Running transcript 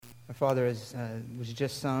Our Father, as was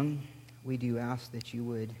just sung, we do ask that you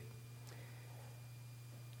would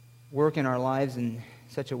work in our lives in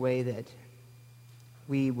such a way that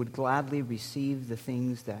we would gladly receive the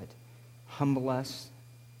things that humble us,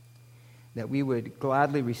 that we would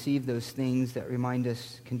gladly receive those things that remind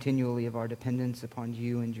us continually of our dependence upon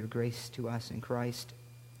you and your grace to us in Christ,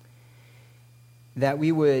 that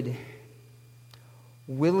we would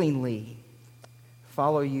willingly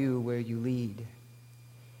follow you where you lead.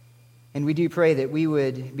 And we do pray that we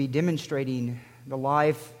would be demonstrating the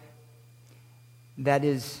life that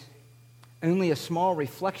is only a small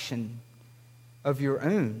reflection of your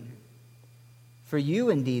own. For you,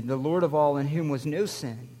 indeed, the Lord of all, in whom was no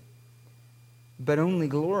sin, but only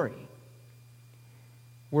glory,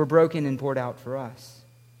 were broken and poured out for us,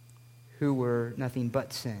 who were nothing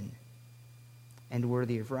but sin and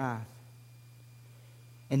worthy of wrath.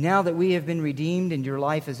 And now that we have been redeemed and your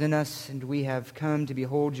life is in us, and we have come to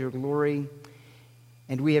behold your glory,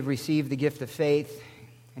 and we have received the gift of faith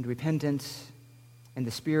and repentance and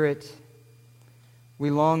the Spirit,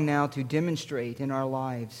 we long now to demonstrate in our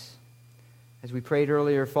lives, as we prayed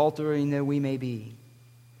earlier, faltering though we may be,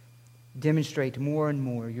 demonstrate more and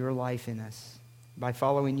more your life in us by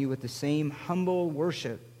following you with the same humble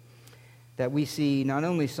worship that we see not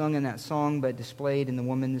only sung in that song, but displayed in the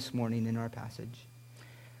woman this morning in our passage.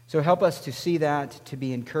 So help us to see that, to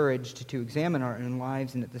be encouraged, to examine our own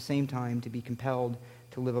lives, and at the same time to be compelled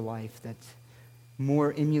to live a life that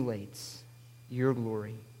more emulates your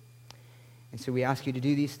glory. And so we ask you to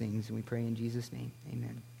do these things, and we pray in Jesus' name.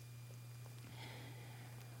 Amen.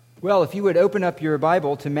 Well, if you would open up your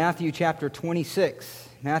Bible to Matthew chapter 26.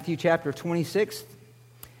 Matthew chapter 26.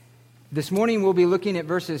 This morning we'll be looking at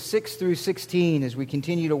verses 6 through 16 as we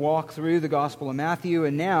continue to walk through the Gospel of Matthew.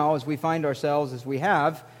 And now, as we find ourselves, as we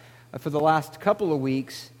have for the last couple of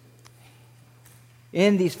weeks,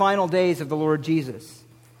 in these final days of the Lord Jesus,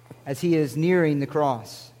 as he is nearing the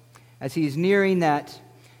cross, as he is nearing that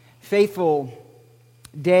faithful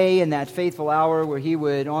day and that faithful hour where he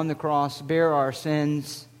would, on the cross, bear our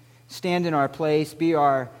sins, stand in our place, be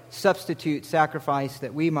our substitute sacrifice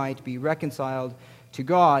that we might be reconciled to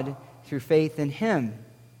God through faith in him.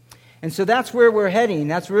 And so that's where we're heading.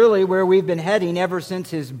 That's really where we've been heading ever since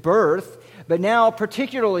his birth, but now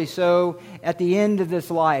particularly so at the end of this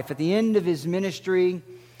life, at the end of his ministry.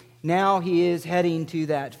 Now he is heading to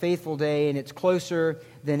that faithful day, and it's closer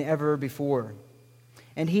than ever before.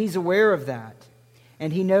 And he's aware of that,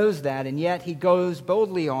 and he knows that, and yet he goes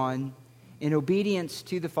boldly on in obedience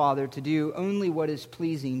to the Father to do only what is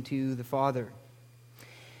pleasing to the Father.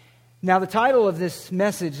 Now, the title of this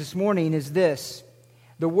message this morning is this: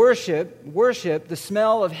 the worship, the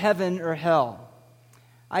smell of heaven or hell.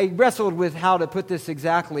 I wrestled with how to put this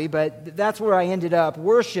exactly, but that's where I ended up.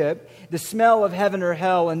 Worship, the smell of heaven or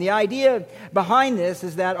hell. And the idea behind this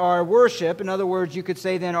is that our worship, in other words, you could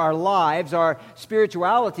say then our lives, our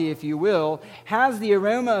spirituality, if you will, has the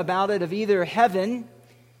aroma about it of either heaven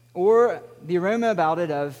or the aroma about it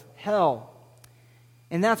of hell.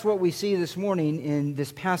 And that's what we see this morning in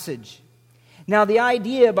this passage. Now, the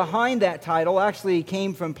idea behind that title actually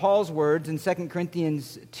came from Paul's words in 2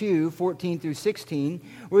 Corinthians 2, 14 through 16,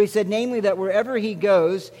 where he said, namely, that wherever he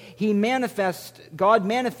goes, God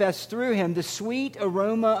manifests through him the sweet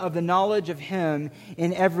aroma of the knowledge of him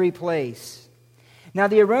in every place. Now,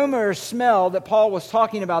 the aroma or smell that Paul was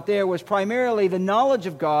talking about there was primarily the knowledge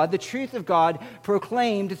of God, the truth of God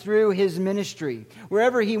proclaimed through his ministry.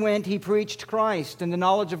 Wherever he went, he preached Christ, and the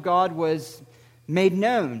knowledge of God was made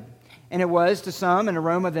known. And it was to some an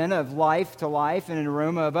aroma then of life to life, and an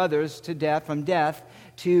aroma of others to death, from death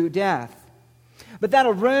to death. But that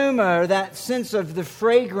aroma, or that sense of the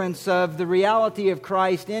fragrance of the reality of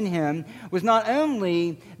Christ in him, was not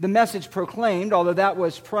only the message proclaimed, although that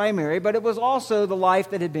was primary, but it was also the life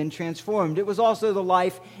that had been transformed. It was also the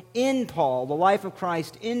life in Paul, the life of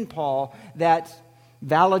Christ in Paul, that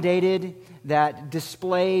validated, that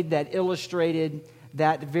displayed, that illustrated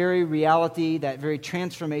that very reality, that very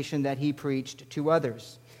transformation that he preached to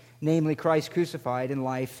others, namely Christ crucified and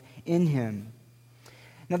life in him.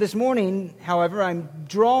 Now this morning, however, I'm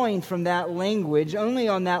drawing from that language only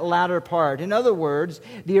on that latter part. In other words,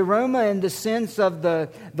 the aroma in the sense of the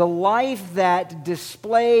life that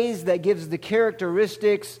displays, that gives the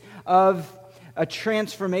characteristics of a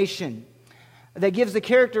transformation, that gives the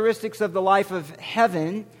characteristics of the life of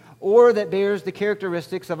heaven, or that bears the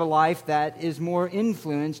characteristics of a life that is more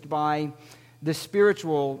influenced by the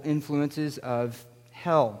spiritual influences of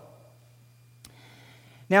hell.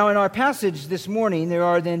 Now, in our passage this morning, there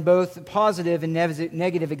are then both positive and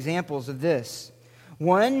negative examples of this.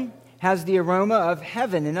 One, has the aroma of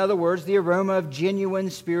heaven. In other words, the aroma of genuine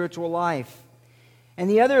spiritual life. And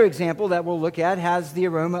the other example that we'll look at has the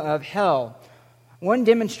aroma of hell. One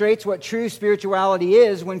demonstrates what true spirituality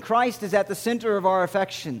is when Christ is at the center of our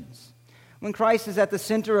affections, when Christ is at the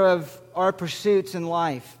center of our pursuits in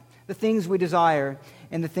life, the things we desire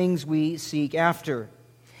and the things we seek after.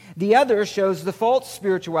 The other shows the false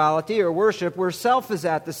spirituality or worship where self is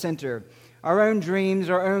at the center, our own dreams,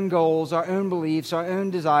 our own goals, our own beliefs, our own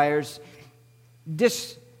desires,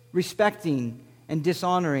 disrespecting and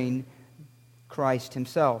dishonoring Christ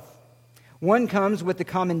himself. One comes with the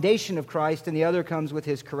commendation of Christ, and the other comes with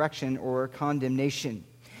his correction or condemnation.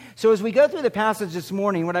 So as we go through the passage this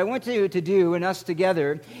morning, what I want you to do, and us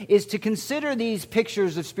together, is to consider these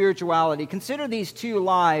pictures of spirituality. Consider these two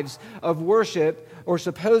lives of worship or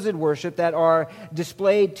supposed worship that are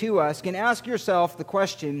displayed to us. And ask yourself the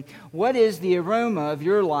question, what is the aroma of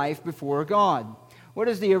your life before God? What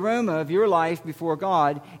is the aroma of your life before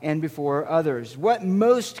God and before others? What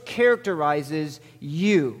most characterizes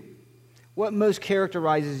you? What most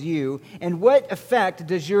characterizes you, and what effect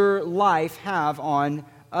does your life have on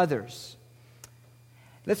others?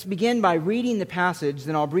 Let's begin by reading the passage,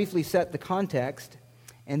 then I'll briefly set the context,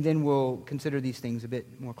 and then we'll consider these things a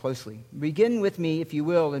bit more closely. Begin with me, if you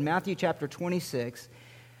will, in Matthew chapter 26,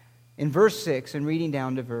 in verse 6, and reading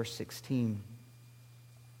down to verse 16.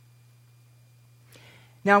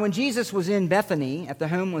 Now, when Jesus was in Bethany at the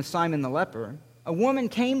home of Simon the leper, a woman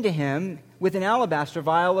came to him with an alabaster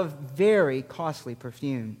vial of very costly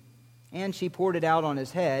perfume, and she poured it out on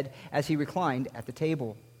his head as he reclined at the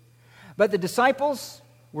table. But the disciples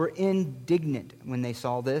were indignant when they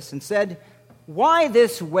saw this and said, "Why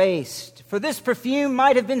this waste? For this perfume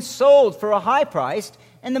might have been sold for a high price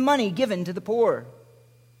and the money given to the poor."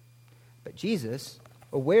 But Jesus,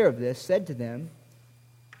 aware of this, said to them,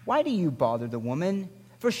 "Why do you bother the woman?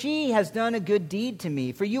 For she has done a good deed to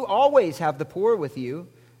me. For you always have the poor with you,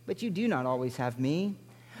 but you do not always have me.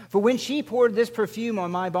 For when she poured this perfume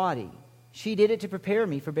on my body, she did it to prepare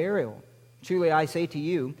me for burial. Truly I say to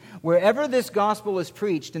you, wherever this gospel is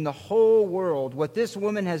preached in the whole world, what this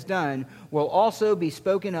woman has done will also be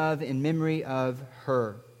spoken of in memory of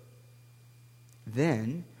her."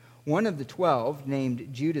 Then one of the 12, named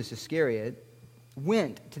Judas Iscariot,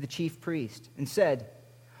 went to the chief priest and said,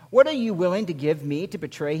 "What are you willing to give me to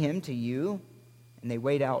betray him to you?" And they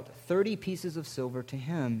weighed out 30 pieces of silver to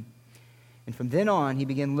him. And from then on, he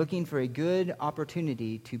began looking for a good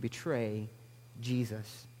opportunity to betray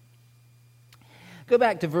Jesus. Go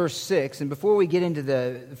back to verse 6, and before we get into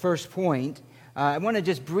the first point, I want to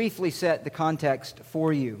just briefly set the context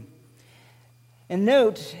for you. And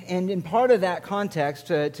note, and in part of that context,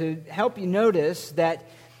 to help you notice that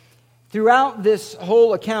throughout this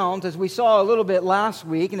whole account, as we saw a little bit last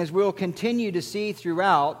week, and as we'll continue to see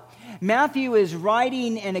throughout, Matthew is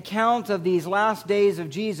writing an account of these last days of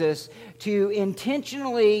Jesus to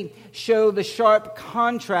intentionally show the sharp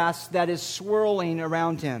contrast that is swirling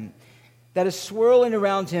around him,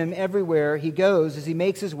 everywhere he goes as he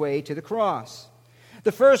makes his way to the cross.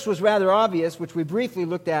 The first was rather obvious, which we briefly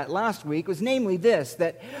looked at last week, was namely this,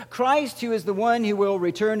 that Christ, who is the one who will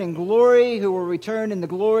return in glory, who will return in the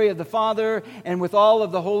glory of the Father and with all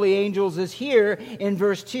of the holy angels, is here in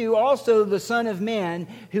verse 2, also the Son of Man,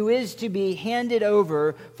 who is to be handed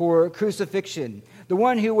over for crucifixion. The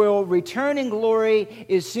one who will return in glory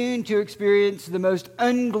is soon to experience the most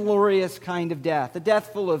unglorious kind of death, a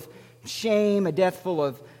death full of shame, a death full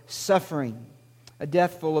of suffering, a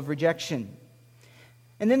death full of rejection.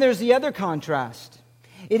 And then there's the other contrast.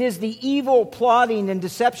 It is the evil plotting and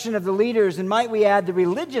deception of the leaders, and might we add the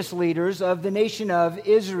religious leaders of the nation of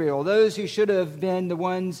Israel, those who should have been the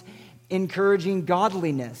ones encouraging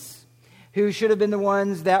godliness, who should have been the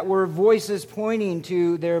ones that were voices pointing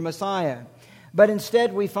to their Messiah. But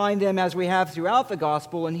instead we find them, as we have throughout the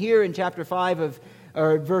gospel, and here in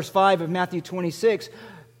verse 5 of Matthew 26,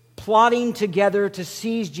 plotting together to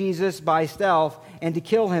seize Jesus by stealth and to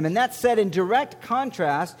kill him. And that's set in direct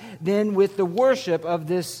contrast then with the worship of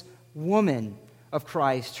this woman of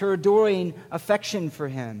Christ, her adoring affection for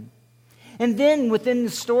him. And then within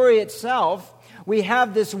the story itself, we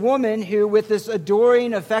have this woman who, with this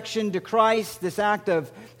adoring affection to Christ, this act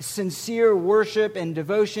of sincere worship and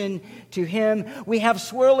devotion to him, we have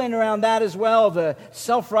swirling around that as well the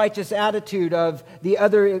self-righteous attitude of the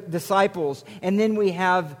other disciples. And then we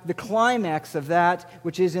have the climax of that,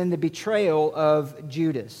 which is in the betrayal of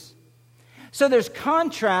Judas. So there's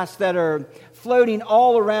contrasts that are floating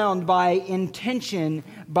all around by intention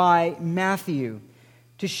by Matthew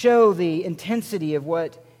to show the intensity of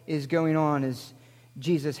what is going on as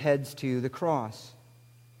Jesus heads to the cross.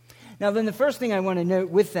 Now then, the first thing I want to note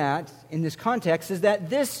with that in this context is that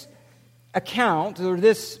this account, or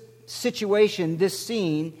this situation, this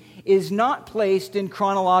scene, is not placed in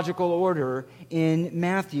chronological order in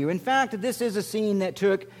Matthew. In fact, this is a scene that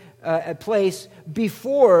took place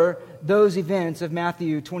before those events of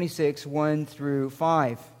Matthew 26, 1 through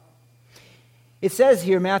 5. It says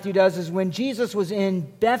here, Matthew does, is when Jesus was in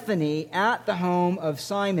Bethany at the home of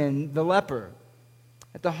Simon the leper.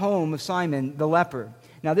 At the home of Simon the leper.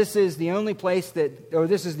 Now, this is the only place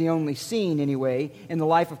this is the only scene anyway, in the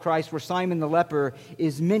life of Christ where Simon the leper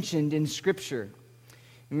is mentioned in Scripture.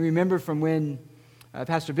 And we remember from when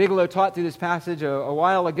Pastor Bigelow taught through this passage a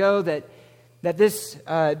while ago that this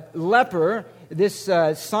leper, this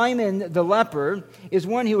Simon the leper, is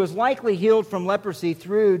one who was likely healed from leprosy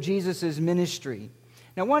through Jesus' ministry.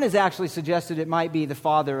 Now, one has actually suggested it might be the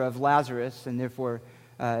father of Lazarus, and therefore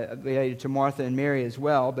related to Martha and Mary as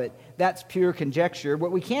well, but that's pure conjecture.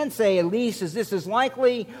 What we can say, at least, is this is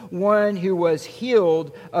likely one who was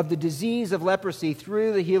healed of the disease of leprosy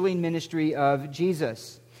through the healing ministry of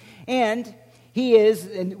Jesus. And he is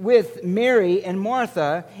with Mary and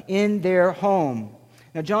Martha in their home.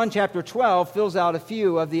 Now, John chapter 12 fills out a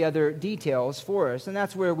few of the other details for us, and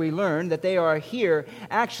that's where we learn that they are here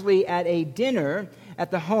actually at a dinner at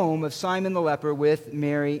the home of Simon the leper with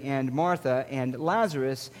Mary and Martha, and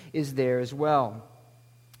Lazarus is there as well.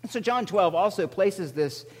 So John 12 also places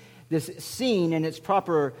this scene in its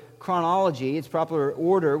proper chronology, its proper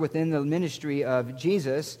order within the ministry of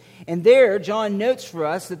Jesus. And there, John notes for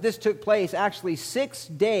us that this took place actually 6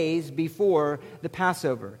 days before the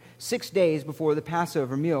Passover. 6 days before the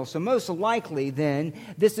Passover meal. So most likely then,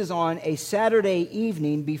 this is on a Saturday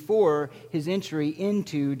evening before his entry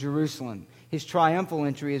into Jerusalem. His triumphal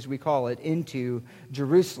entry, as we call it, into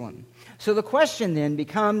Jerusalem. So the question then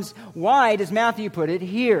becomes, why does Matthew put it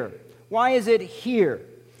here? Why is it here?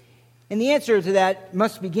 And the answer to that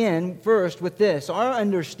must begin first with this, our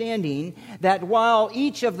understanding that while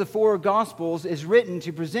each of the four Gospels is written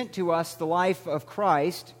to present to us the life of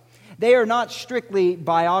Christ, they are not strictly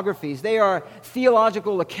biographies. They are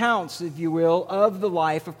theological accounts, if you will, of the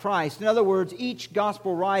life of Christ. In other words, each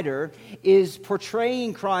gospel writer is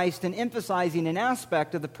portraying Christ and emphasizing an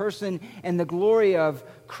aspect of the person and the glory of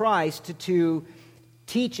Christ to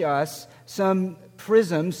teach us some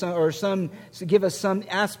prism, give us some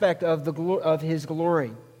aspect of his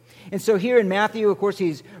glory. And so here in Matthew, of course,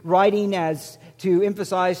 he's writing as to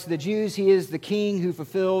emphasize to the Jews, he is the king who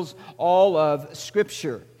fulfills all of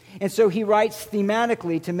Scripture. And so he writes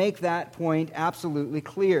thematically to make that point absolutely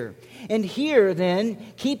clear. And here then,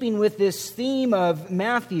 keeping with this theme of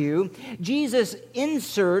Matthew,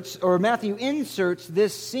 Matthew inserts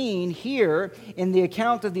this scene here in the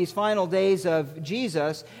account of these final days of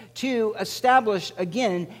Jesus to establish,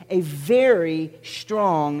 again, a very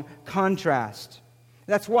strong contrast.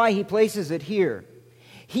 That's why he places it here.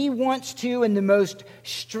 He wants to, in the most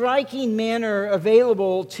striking manner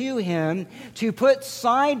available to him, to put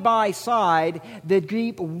side by side the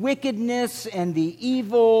deep wickedness and the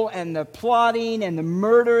evil and the plotting and the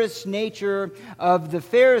murderous nature of the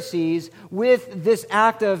Pharisees with this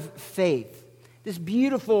act of faith, this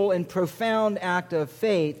beautiful and profound act of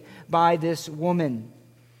faith by this woman.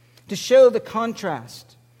 To show the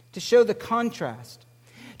contrast, to show that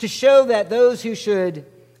those who should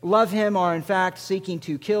love him are in fact seeking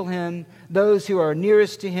to kill him. Those who are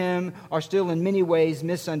nearest to him are still in many ways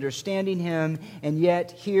misunderstanding him. And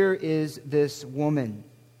yet here is this woman.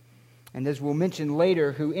 And as we'll mention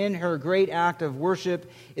later, who in her great act of worship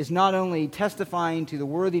is not only testifying to the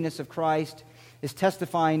worthiness of Christ, is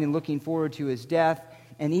testifying and looking forward to his death,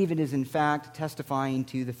 and even is in fact testifying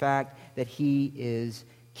to the fact that he is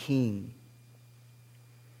king.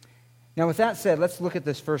 Now, with that said, let's look at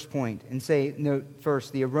this first point and note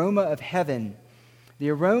first, the aroma of heaven,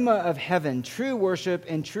 true worship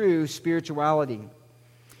and true spirituality.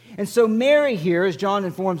 And so Mary here, as John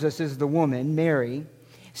informs us, is the woman, Mary,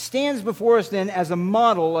 stands before us then as a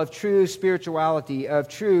model of true spirituality, of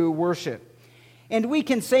true worship. And we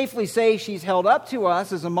can safely say she's held up to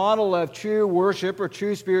us as a model of true worship or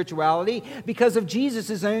true spirituality because of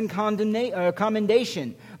Jesus' own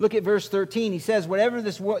commendation. Look at verse 13. He says, whatever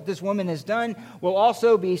this woman has done will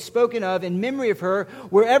also be spoken of in memory of her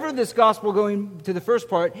wherever this gospel, going to the first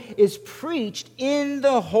part, is preached in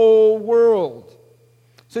the whole world.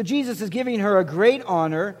 So Jesus is giving her a great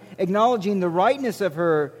honor, acknowledging the rightness of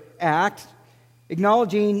her act,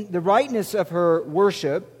 acknowledging the rightness of her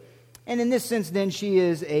worship. And in this sense, then, she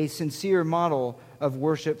is a sincere model of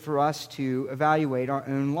worship for us to evaluate our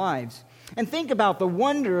own lives. And think about the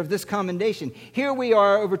wonder of this commendation. Here we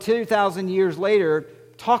are over 2,000 years later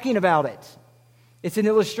talking about it. It's an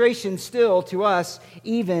illustration still to us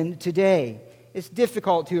even today. It's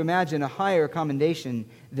difficult to imagine a higher commendation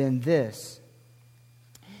than this.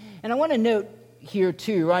 And I want to note here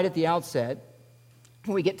too, right at the outset,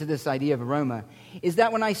 when we get to this idea of aroma, is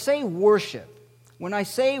that when I say worship,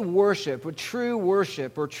 with true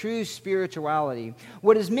worship or true spirituality,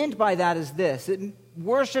 what is meant by that is this: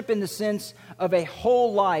 worship in the sense of a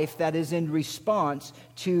whole life that is in response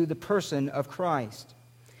to the person of Christ.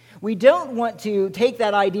 We don't want to take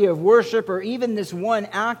that idea of worship or even this one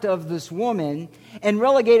act of this woman and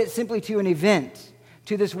relegate it simply to an event,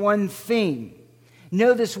 to this one thing.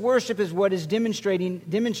 No, this worship is what is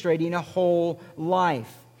demonstrating a whole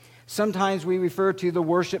life. Sometimes we refer to the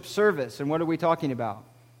worship service, and what are we talking about?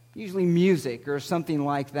 Usually music or something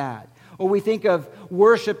like that. Or we think of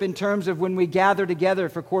worship in terms of when we gather together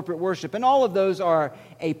for corporate worship. And all of those are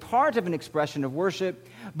a part of an expression of worship.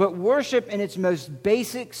 But worship in its most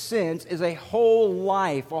basic sense is a whole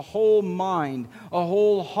life, a whole mind, a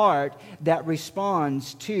whole heart that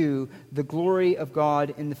responds to the glory of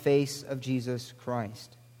God in the face of Jesus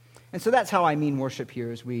Christ. And so that's how I mean worship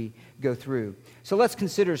here as we go through. So let's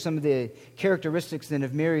consider some of the characteristics then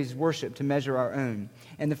of Mary's worship to measure our own.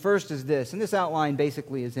 And the first is this, and this outline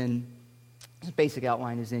basically is in, this basic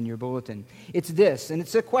outline is in your bulletin. It's this, and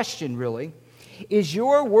it's a question really. Is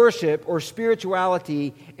your worship or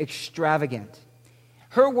spirituality extravagant?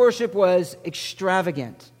 Her worship was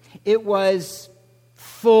extravagant. It was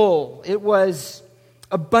full. It was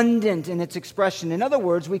abundant in its expression. In other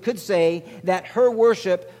words, we could say that her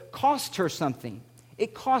worship cost her something.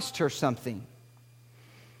 It cost her something.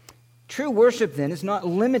 True worship, then, is not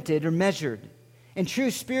limited or measured. And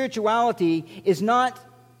true spirituality is not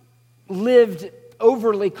lived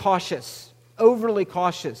overly cautious.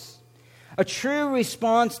 A true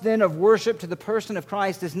response, then, of worship to the person of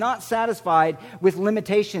Christ is not satisfied with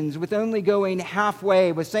limitations, with only going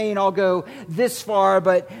halfway, with saying, I'll go this far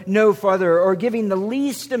but no further, or giving the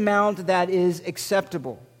least amount that is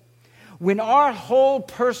acceptable. When our whole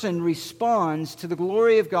person responds to the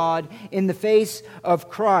glory of God in the face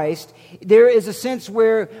of Christ, there is a sense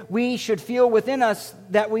where we should feel within us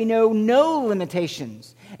that we know no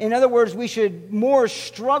limitations. In other words, we should more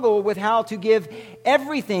struggle with how to give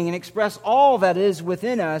everything and express all that is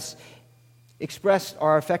within us, express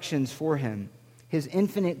our affections for Him, His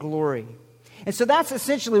infinite glory. And so that's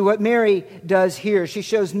essentially what Mary does here. She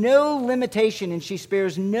shows no limitation and she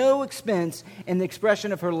spares no expense in the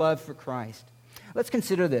expression of her love for Christ. Let's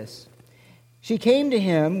consider this. She came to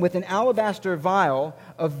Him with an alabaster vial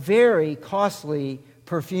of very costly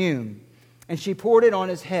perfume, and she poured it on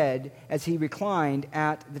His head as He reclined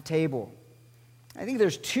at the table. I think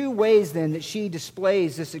there's two ways then that she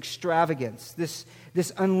displays this extravagance, this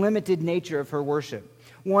unlimited nature of her worship.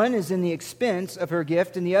 One is in the expense of her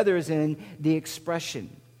gift, and the other is in the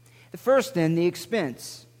expression. The first, then, the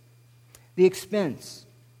expense. The expense.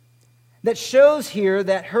 That shows here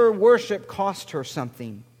that her worship cost her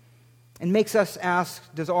something, and makes us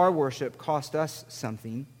ask, does our worship cost us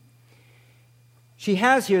something? She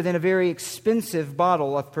has here, then, a very expensive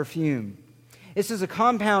bottle of perfume. This is a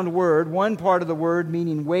compound word, one part of the word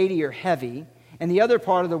meaning weighty or heavy, and the other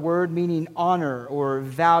part of the word meaning honor or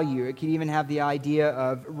value. It could even have the idea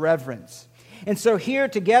of reverence. And so here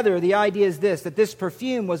together, the idea is this, that this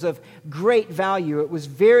perfume was of great value. It was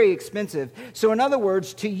very expensive. So in other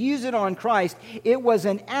words, to use it on Christ, it was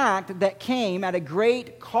an act that came at a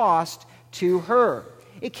great cost to her.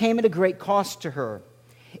 It came at a great cost to her.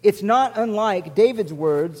 It's not unlike David's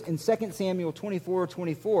words in 2 Samuel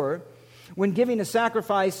 24:24. When giving a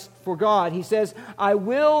sacrifice for God, he says, I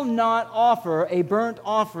will not offer a burnt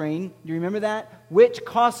offering, do you remember that? Which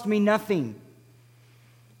cost me nothing.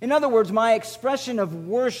 In other words, my expression of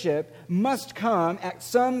worship must come at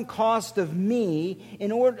some cost of me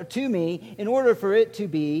in order for it to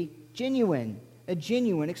be genuine, a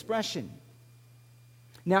genuine expression.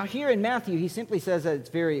 Now here in Matthew, he simply says that it's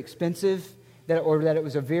very expensive, that it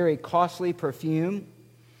was a very costly perfume.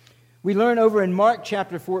 We learn over in Mark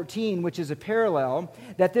chapter 14, which is a parallel,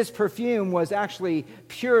 that this perfume was actually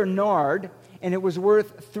pure nard, and it was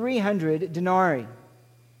worth 300 denarii.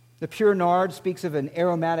 The pure nard speaks of an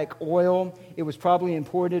aromatic oil. It was probably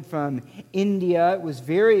imported from India. It was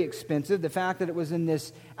very expensive. The fact that it was in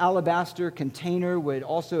this alabaster container would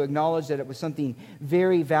also acknowledge that it was something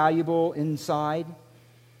very valuable inside.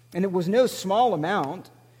 And it was no small amount.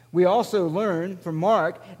 We also learn from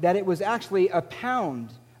Mark that it was actually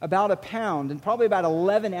about a pound, and probably about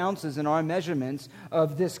 11 ounces in our measurements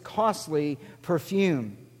of this costly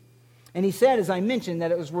perfume. And he said, as I mentioned,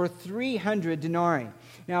 that it was worth 300 denarii.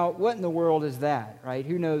 Now, what in the world is that, right?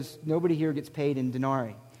 Who knows? Nobody here gets paid in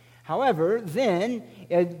denarii. However, then,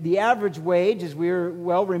 the average wage, as we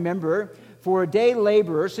well remember, for a day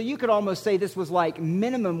laborer, so you could almost say this was like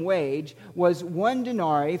minimum wage, was 1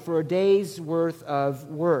 denarii for a day's worth of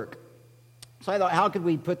work. So I thought, how could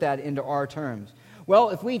we put that into our terms?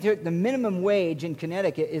 Well, if we took the minimum wage in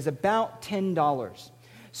Connecticut is about $10.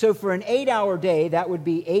 So for an 8-hour day, that would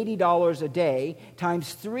be $80 a day,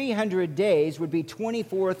 times 300 days would be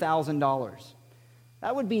 $24,000.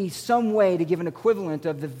 That would be some way to give an equivalent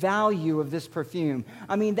of the value of this perfume.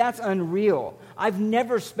 I mean, that's unreal. I've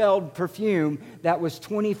never smelled perfume that was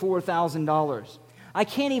 $24,000. I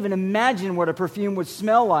can't even imagine what a perfume would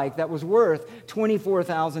smell like that was worth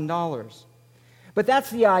 $24,000. But that's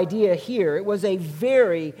the idea here. It was a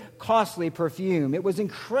very costly perfume. It was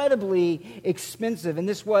incredibly expensive, and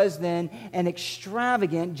this was then an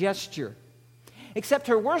extravagant gesture. Except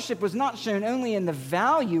her worship was not shown only in the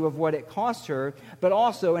value of what it cost her, but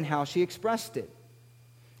also in how she expressed it.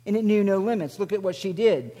 And it knew no limits. Look at what she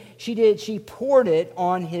did. She poured it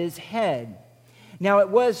on his head. Now, it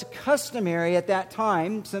was customary at that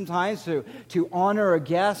time, sometimes, to honor a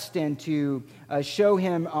guest and to show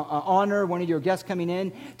him honor, one of your guests coming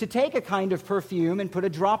in, to take a kind of perfume and put a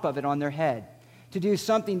drop of it on their head, to do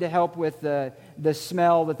something to help with the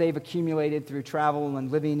smell that they've accumulated through travel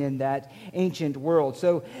and living in that ancient world.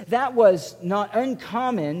 So that was not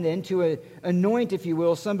uncommon then to anoint, if you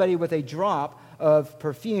will, somebody with a drop of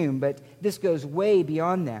perfume, but this goes way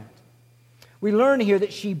beyond that. We learn here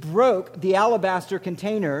that she broke the alabaster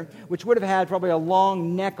container, which would have had probably a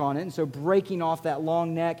long neck on it, and so breaking off that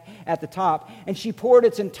long neck at the top, and she poured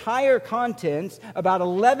its entire contents, about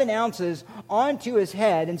 11 ounces, onto his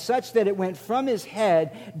head, and such that it went from his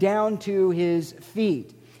head down to his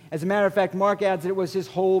feet. As a matter of fact, Mark adds that it was his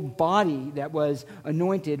whole body that was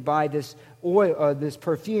anointed by this oil, this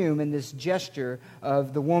perfume, and this gesture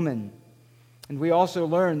of the woman. And we also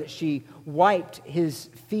learn that she wiped his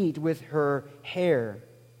feet with her hair.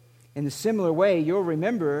 In a similar way, you'll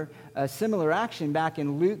remember a similar action back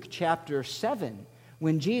in Luke chapter 7,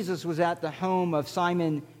 when Jesus was at the home of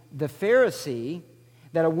Simon the Pharisee,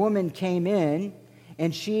 that a woman came in,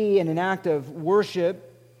 and she, in an act of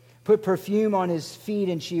worship, put perfume on his feet,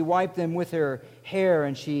 and she wiped them with her hair,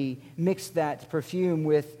 and she mixed that perfume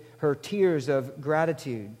with her tears of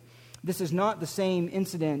gratitude. This is not the same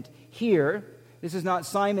incident here. This is not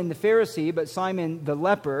Simon the Pharisee, but Simon the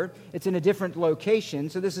leper. It's in a different location.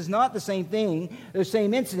 So this is not the same thing, the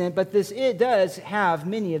same incident, but it does have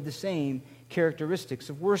many of the same characteristics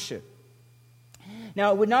of worship.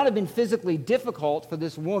 Now, it would not have been physically difficult for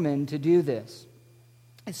this woman to do this.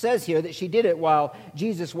 It says here that she did it while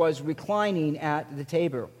Jesus was reclining at the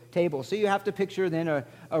table. So you have to picture then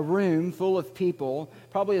a room full of people,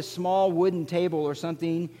 probably a small wooden table or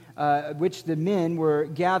something, which the men were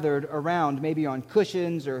gathered around, maybe on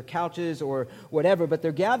cushions or couches or whatever, but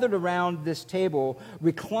they're gathered around this table,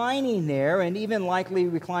 reclining there, and even likely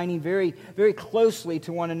reclining very, very closely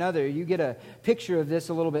to one another. You get a picture of this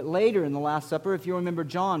a little bit later in the Last Supper. If you remember,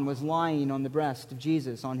 John was lying on the breast of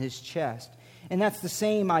Jesus, on his chest. And that's the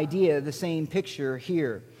same idea, the same picture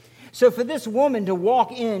here. So for this woman to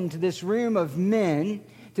walk into this room of men,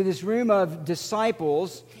 to this room of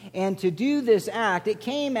disciples, and to do this act, it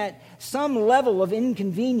came at some level of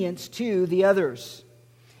inconvenience to the others.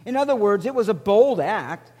 In other words, it was a bold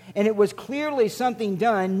act, and it was clearly something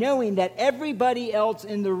done knowing that everybody else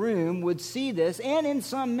in the room would see this and in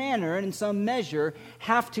some manner and in some measure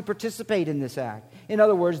have to participate in this act. In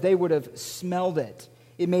other words, they would have smelled it.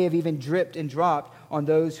 It may have even dripped and dropped on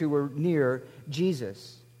those who were near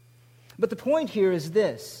Jesus. But the point here is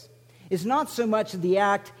this, is not so much the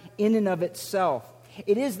act in and of itself.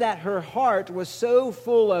 It is that her heart was so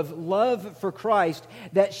full of love for Christ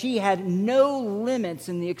that she had no limits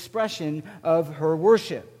in the expression of her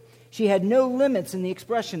worship. She had no limits in the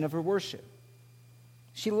expression of her worship.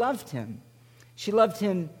 She loved him. She loved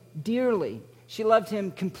him dearly. She loved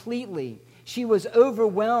him completely. She was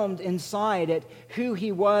overwhelmed inside at who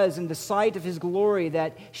he was and the sight of his glory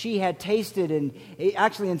that she had tasted, and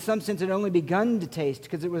actually in some sense had only begun to taste,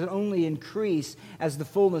 because it would only increase as the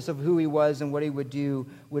fullness of who he was and what he would do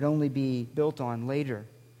would only be built on later.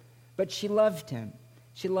 But she loved him.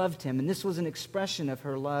 She loved him, and this was an expression of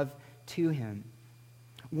her love to him.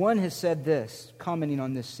 One has said this, commenting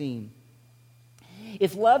on this scene: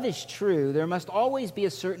 if love is true, there must always be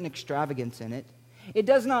a certain extravagance in it. It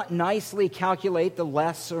does not nicely calculate the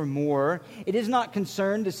less or more. It is not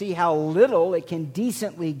concerned to see how little it can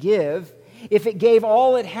decently give. If it gave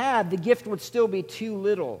all it had, the gift would still be too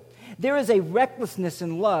little. There is a recklessness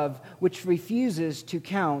in love which refuses to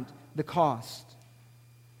count the cost.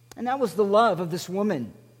 And that was the love of this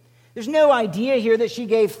woman. There's no idea here that she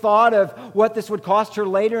gave thought of what this would cost her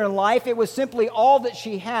later in life. It was simply all that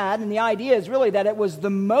she had, and the idea is really that it was the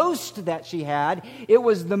most that she had. It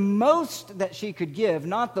was the most that she could give,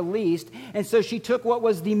 not the least. And so she took what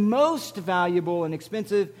was the most valuable and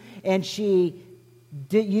expensive, and she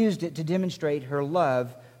used it to demonstrate her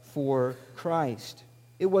love for Christ.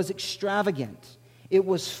 It was extravagant. It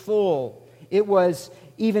was full. It was,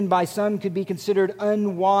 even by some, could be considered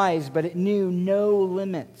unwise, but it knew no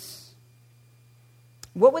limits.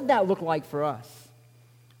 What would that look like for us?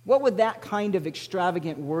 What would that kind of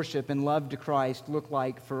extravagant worship and love to Christ look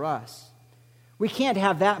like for us? We can't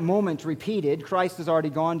have that moment repeated. Christ has already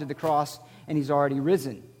gone to the cross and He's already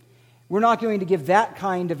risen. We're not going to give that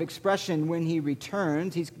kind of expression when He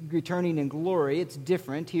returns. He's returning in glory. It's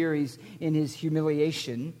different. Here He's in His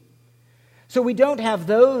humiliation. So we don't have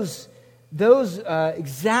those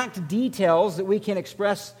exact details that we can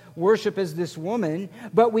express worship as this woman,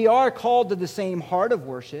 but we are called to the same heart of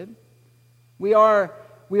worship. We are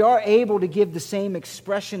able to give the same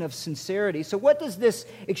expression of sincerity. So what does this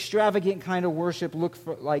extravagant kind of worship look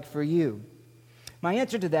like for you? My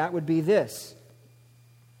answer to that would be this.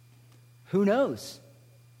 Who knows?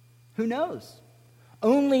 Who knows?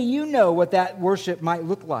 Only you know what that worship might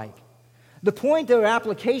look like. The point or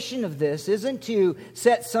application of this isn't to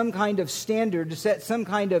set some kind of standard, to set some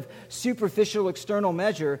kind of superficial external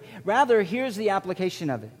measure. Rather, here's the application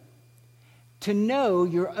of it. To know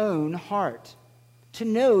your own heart. To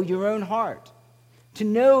know your own heart. To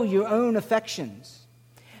know your own affections.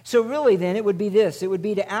 So really then it would be this. It would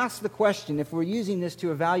be to ask the question, if we're using this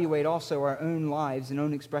to evaluate also our own lives and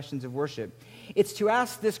own expressions of worship, it's to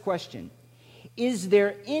ask this question. Is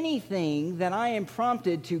there anything that I am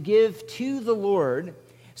prompted to give to the Lord,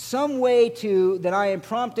 some way that I am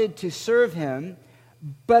prompted to serve Him,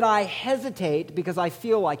 but I hesitate because I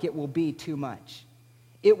feel like it will be too much?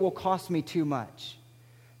 It will cost me too much.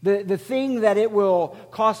 The thing that it will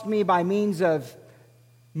cost me by means of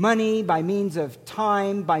money, by means of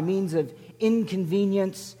time, by means of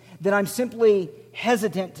inconvenience, that I'm simply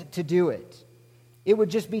hesitant to do it. It would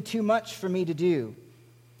just be too much for me to do.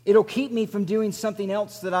 It'll keep me from doing something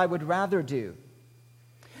else that I would rather do.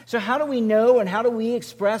 So how do we know and how do we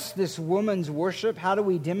express this woman's worship? How do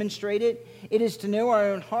we demonstrate it? It is to know our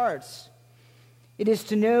own hearts. It is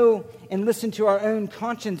to know and listen to our own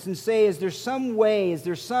conscience and say, is there some way, is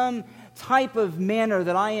there some type of manner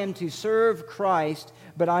that I am to serve Christ,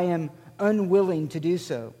 but I am unwilling to do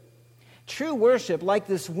so? True worship, like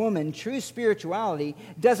this woman, true spirituality,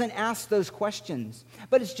 doesn't ask those questions.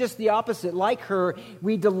 But it's just the opposite. Like her,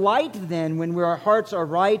 we delight then when our hearts are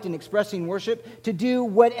right in expressing worship to do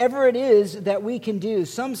whatever it is that we can do,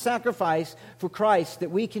 some sacrifice for Christ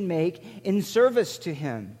that we can make in service to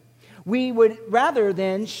Him. We would rather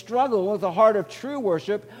than struggle with a heart of true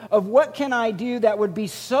worship of what can I do that would be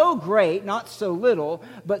so great, not so little,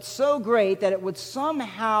 but so great that it would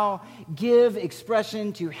somehow give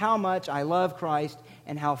expression to how much I love Christ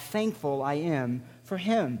and how thankful I am for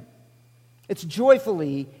Him. It's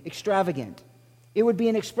joyfully extravagant. It would be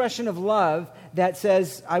an expression of love that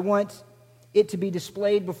says, I want it to be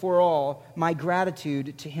displayed before all, my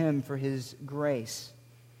gratitude to Him for His grace.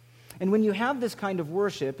 And when you have this kind of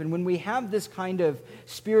worship, and when we have this kind of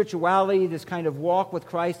spirituality, this kind of walk with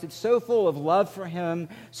Christ, it's so full of love for Him,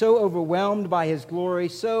 so overwhelmed by His glory,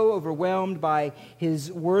 so overwhelmed by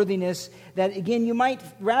His worthiness, that again, you might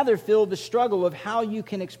rather feel the struggle of how you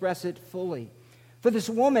can express it fully. For this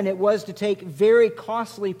woman, it was to take very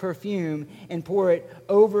costly perfume and pour it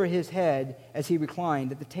over His head as He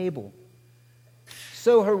reclined at the table.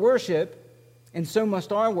 So her worship, and so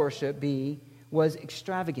must our worship be, was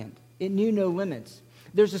extravagant. It knew no limits.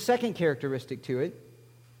 There's a second characteristic to it,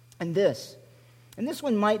 and this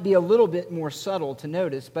one might be a little bit more subtle to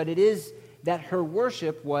notice, but it is that her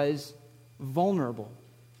worship was vulnerable.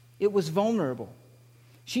 It was vulnerable.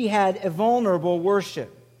 She had a vulnerable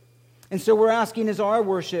worship. And so we're asking, is our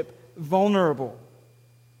worship vulnerable?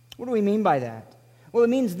 What do we mean by that? Well, it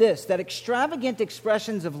means this, that extravagant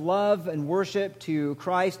expressions of love and worship to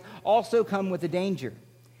Christ also come with a danger.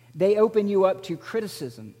 They open you up to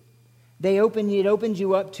criticism. It opens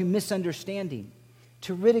you up to misunderstanding,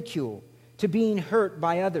 to ridicule, to being hurt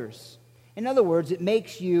by others. In other words, it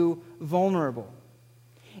makes you vulnerable.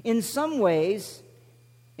 In some ways,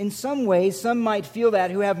 some might feel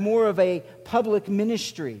that who have more of a public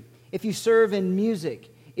ministry. If you serve in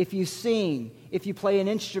music, if you sing, if you play an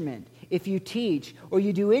instrument, if you teach, or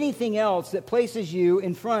you do anything else that places you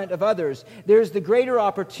in front of others, there's the greater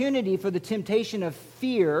opportunity for the temptation of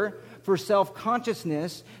fear, for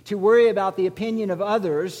self-consciousness, to worry about the opinion of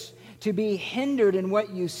others, to be hindered in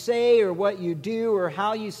what you say or what you do or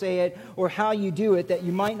how you say it or how you do it, that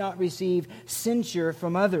you might not receive censure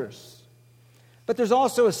from others. But there's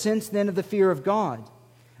also a sense then of the fear of God,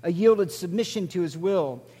 a yielded submission to His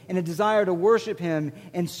will, and a desire to worship Him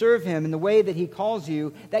and serve Him in the way that He calls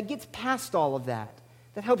you, that gets past all of that,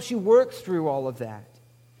 that helps you work through all of that.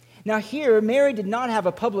 Now here, Mary did not have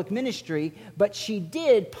a public ministry, but she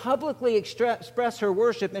did publicly express her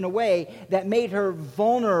worship in a way that made her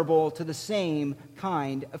vulnerable to the same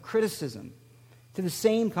kind of criticism, to the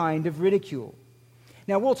same kind of ridicule.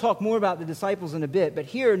 Now we'll talk more about the disciples in a bit, but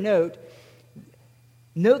here note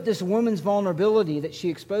this woman's vulnerability that she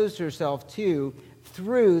exposed herself to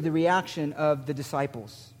through the reaction of the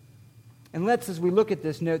disciples. And let's, as we look at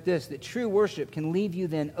this, note this, that true worship can leave you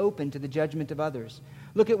then open to the judgment of others.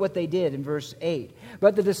 Look at what they did in verse 8.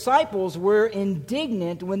 But the disciples were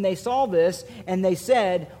indignant when they saw this, and they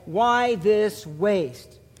said, "Why this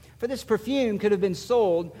waste? For this perfume could have been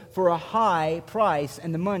sold for a high price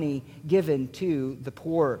and the money given to the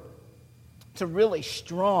poor." It's a really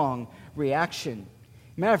strong reaction.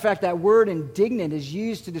 Matter of fact, that word indignant is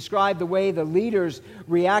used to describe the way the leaders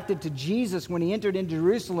reacted to Jesus when He entered into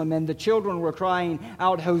Jerusalem and the children were crying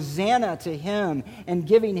out, "Hosanna" to Him and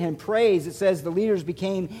giving Him praise. It says the leaders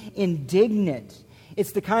became indignant.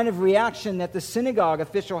 It's the kind of reaction that the synagogue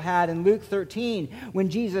official had in Luke 13 when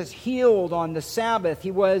Jesus healed on the Sabbath.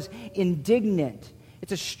 He was indignant.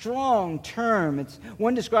 It's a strong term.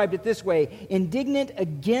 One described it this way: indignant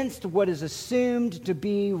against what is assumed to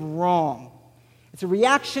be wrong. It's a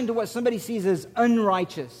reaction to what somebody sees as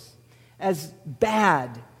unrighteous, as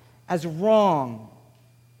bad, as wrong.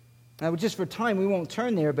 Now, just for time, we won't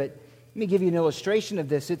turn there, but let me give you an illustration of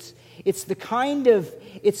this. It's the kind of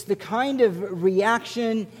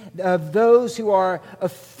reaction of those who are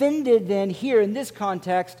offended then here in this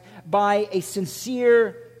context by a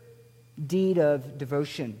sincere deed of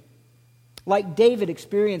devotion. Like David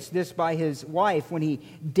experienced this by his wife when he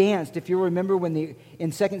danced. If you remember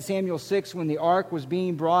in 2 Samuel 6, when the ark was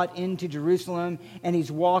being brought into Jerusalem and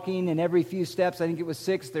he's walking, and every few steps, I think it was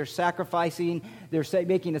 6, they're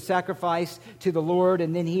making a sacrifice to the Lord.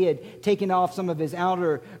 And then he had taken off some of his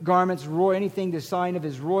outer garments, anything the sign of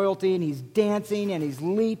his royalty, and he's dancing and he's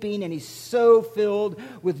leaping and he's so filled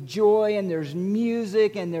with joy, and there's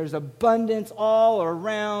music and there's abundance all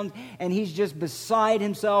around, and he's just beside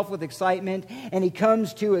himself with excitement. And he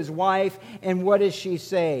comes to his wife, and what does she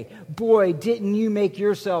say? "Boy, didn't you make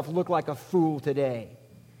yourself look like a fool today?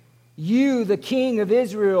 You, the king of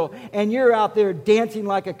Israel, and you're out there dancing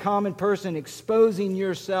like a common person, exposing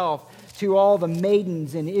yourself to all the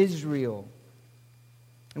maidens in Israel."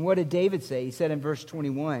 And what did David say? He said in verse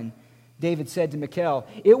 21, David said to Michal,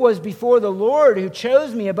 "It was before the Lord who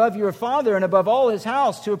chose me above your father and above all his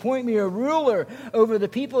house to appoint me a ruler over the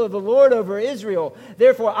people of the Lord, over Israel.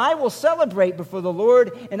 Therefore I will celebrate before the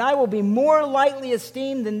Lord, and I will be more lightly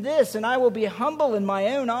esteemed than this, and I will be humble in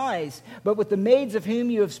my own eyes. But with the maids of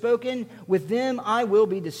whom you have spoken, with them I will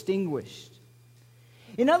be distinguished."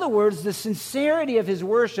 In other words, the sincerity of his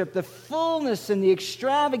worship, the fullness and the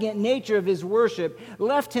extravagant nature of his worship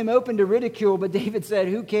left him open to ridicule, but David said,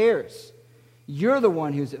 "Who cares? You're the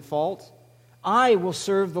one who's at fault. I will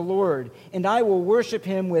serve the Lord, and I will worship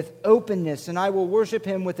Him with openness, and I will worship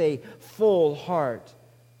Him with a full heart."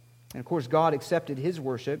 And of course, God accepted his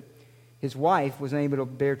worship. His wife was unable to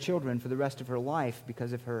bear children for the rest of her life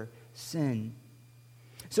because of her sin.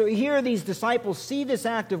 So here these disciples see this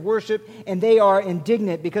act of worship, and they are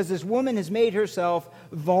indignant because this woman has made herself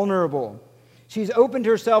vulnerable. She's opened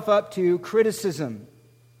herself up to criticism.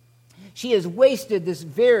 She has wasted this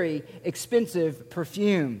very expensive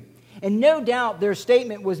perfume. And no doubt their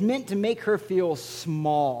statement was meant to make her feel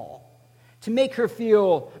small, to make her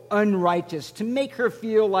feel unrighteous, to make her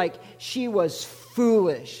feel like she was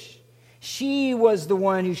foolish. She was the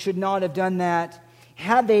one who should not have done that.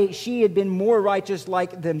 She had been more righteous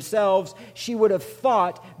like themselves, she would have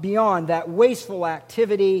thought beyond that wasteful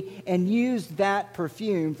activity and used that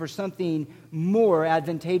perfume for something more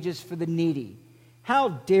advantageous for the needy. How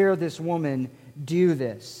dare this woman do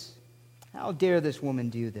this? How dare this woman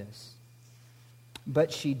do this?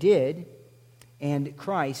 But she did, and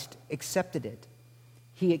Christ accepted it.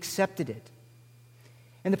 He accepted it.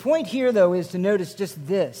 And the point here, though, is to notice just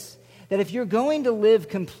this, that if you're going to live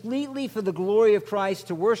completely for the glory of Christ,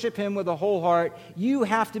 to worship Him with a whole heart, you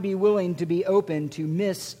have to be willing to be open to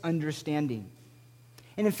misunderstanding.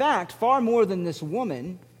 And in fact, far more than this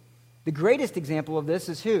woman, the greatest example of this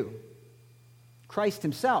is who? Christ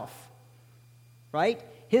Himself, right?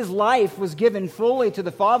 His life was given fully to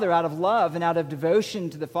the Father out of love and out of devotion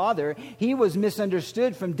to the Father. He was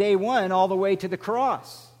misunderstood from day one all the way to the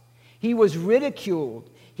cross. He was ridiculed.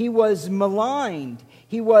 He was maligned.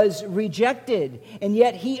 He was rejected. And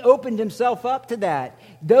yet he opened himself up to that.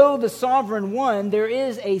 Though the sovereign one, there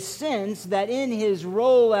is a sense that in his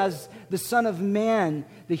role as the Son of Man,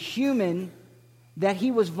 the human, that he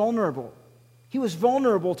was vulnerable. He was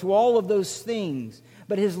vulnerable to all of those things.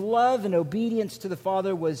 But his love and obedience to the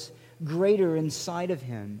Father was greater inside of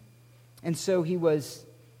him. And so he was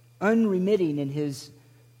unremitting in his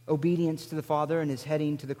obedience to the Father and his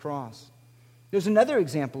heading to the cross. There's another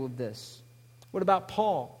example of this. What about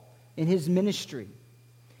Paul in his ministry?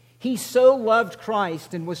 He so loved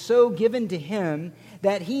Christ and was so given to him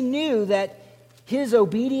that he knew that his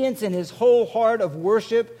obedience and his whole heart of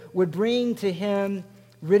worship would bring to him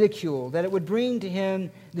ridicule, that it would bring to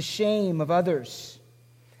him the shame of others,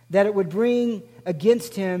 that it would bring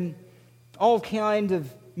against him all kind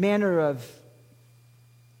of manner of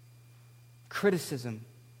criticism,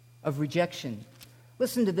 of rejection.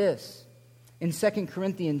 Listen to this in 2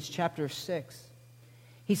 Corinthians chapter 6.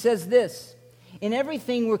 He says this, "In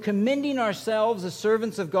everything we're commending ourselves as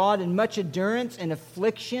servants of God in much endurance and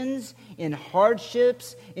afflictions, in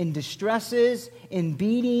hardships, in distresses, in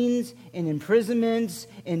beatings, in imprisonments,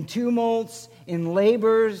 in tumults, in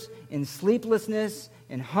labors, in sleeplessness,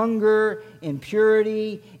 in hunger, in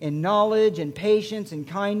purity, in knowledge, in patience, in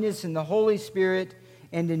kindness, in the Holy Spirit,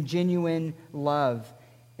 and in genuine love,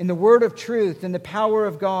 in the word of truth, in the power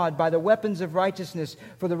of God, by the weapons of righteousness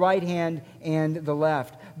for the right hand and the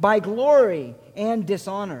left, by glory and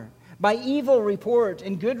dishonor, by evil report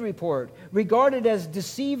and good report, regarded as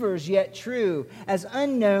deceivers yet true, as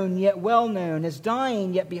unknown yet well known, as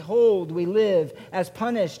dying yet behold we live, as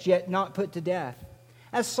punished yet not put to death,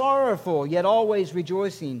 as sorrowful yet always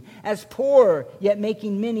rejoicing, as poor yet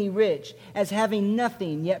making many rich, as having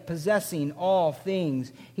nothing yet possessing all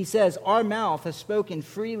things." He says, "Our mouth has spoken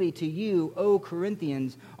freely to you, O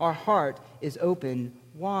Corinthians. Our heart is open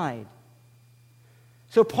wide."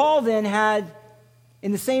 So Paul then had,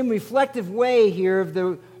 in the same reflective way here of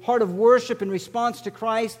the heart of worship in response to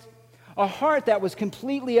Christ, a heart that was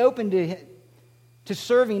completely open to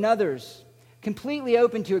serving others, completely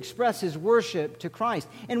open to express his worship to Christ.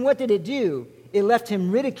 And what did it do? It left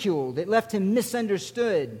him ridiculed. It left him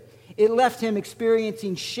misunderstood. It left him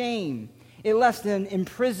experiencing shame. It left him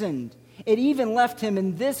imprisoned. It even left him,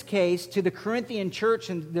 in this case, to the Corinthian church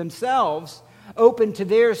themselves, open to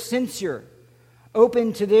their censure,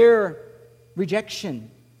 open to their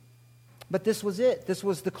rejection. But this was it. This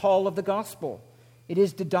was the call of the gospel. It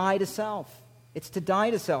is to die to self. It's to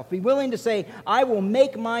die to self. Be willing to say, I will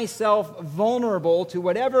make myself vulnerable to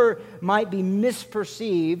whatever might be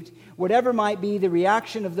misperceived, whatever might be the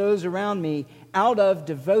reaction of those around me, out of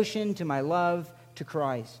devotion to my love to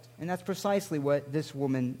Christ. And that's precisely what this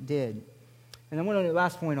woman did. And I want to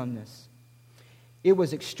last point on this. It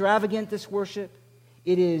was extravagant, this worship.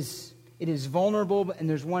 It is vulnerable, and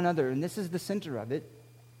there's one other, and this is the center of it.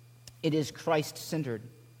 It is Christ-centered.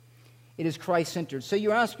 It is Christ-centered. So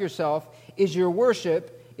you ask yourself, is your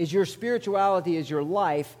worship, is your spirituality, is your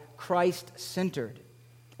life Christ-centered?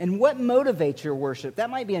 And what motivates your worship?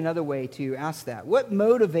 That might be another way to ask that. What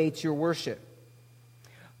motivates your worship?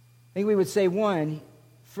 I think we would say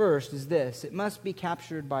first is this. It must be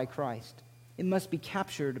captured by Christ. It must be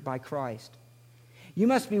captured by Christ. You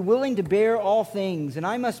must be willing to bear all things, and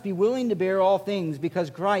I must be willing to bear all things because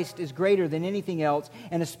Christ is greater than anything else,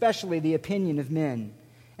 and especially the opinion of men.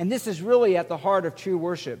 And this is really at the heart of true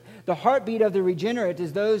worship. The heartbeat of the regenerate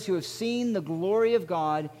is those who have seen the glory of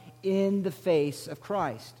God in the face of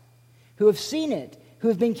Christ, who have seen it, who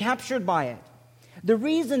have been captured by it. The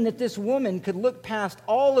reason that this woman could look past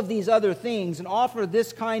all of these other things and offer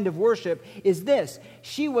this kind of worship is this.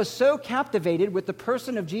 She was so captivated with the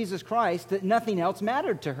person of Jesus Christ that nothing else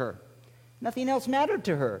mattered to her. Nothing else mattered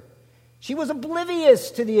to her. She was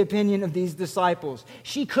oblivious to the opinion of these disciples.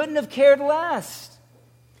 She couldn't have cared less.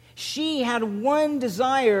 She had one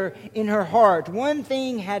desire in her heart. One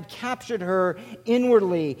thing had captured her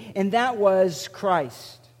inwardly, and that was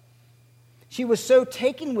Christ. She was so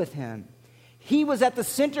taken with him. He was at the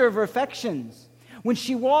center of her affections. When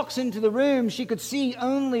she walks into the room, she could see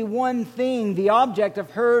only one thing, the object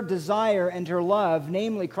of her desire and her love,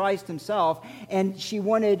 namely Christ himself, and she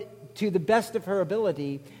wanted, to the best of her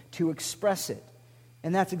ability, to express it.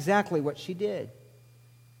 And that's exactly what she did.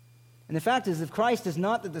 And the fact is, if Christ is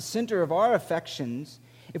not at the center of our affections,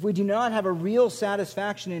 if we do not have a real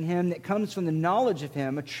satisfaction in him that comes from the knowledge of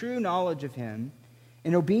him, a true knowledge of him,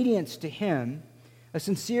 an obedience to him, a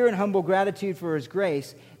sincere and humble gratitude for his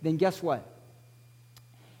grace, then guess what?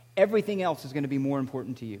 Everything else is going to be more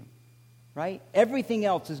important to you, right? Everything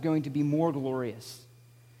else is going to be more glorious.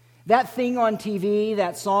 That thing on TV,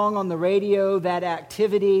 that song on the radio, that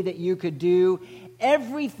activity that you could do,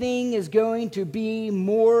 everything is going to be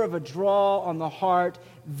more of a draw on the heart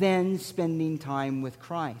than spending time with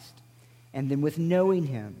Christ and then with knowing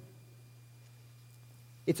Him.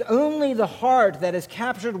 It's only the heart that is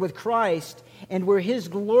captured with Christ and where His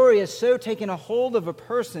glory is so taken a hold of a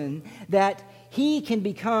person that he can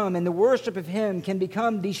become, and the worship of Him can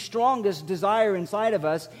become the strongest desire inside of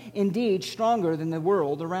us, indeed stronger than the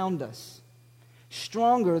world around us,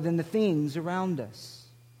 stronger than the things around us.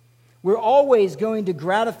 We're always going to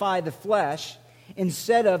gratify the flesh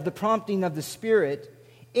instead of the prompting of the Spirit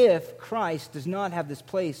if Christ does not have this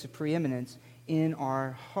place of preeminence in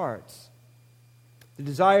our hearts. The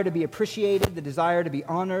desire to be appreciated, the desire to be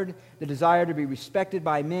honored, the desire to be respected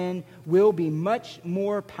by men will be much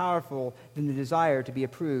more powerful than the desire to be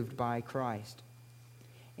approved by Christ.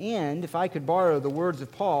 And if I could borrow the words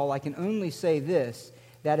of Paul, I can only say this,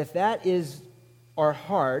 that if that is our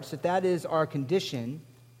hearts, if that is our condition,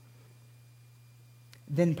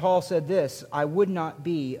 then Paul said this, I would not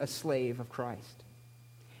be a slave of Christ.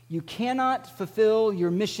 You cannot fulfill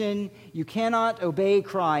your mission, you cannot obey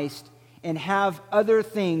Christ and have other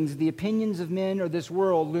things, the opinions of men or this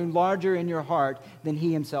world, loom larger in your heart than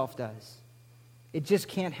He Himself does. It just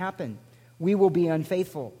can't happen. We will be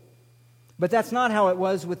unfaithful. But that's not how it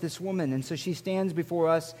was with this woman, and so she stands before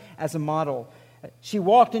us as a model. She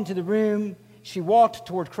walked into the room, she walked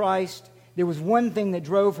toward Christ. There was one thing that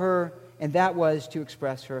drove her, and that was to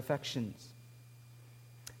express her affections.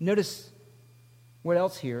 Notice what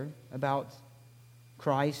else here about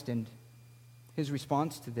Christ and His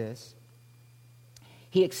response to this.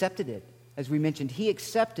 He accepted it. As we mentioned, He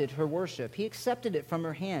accepted her worship. He accepted it from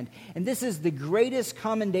her hand. And this is the greatest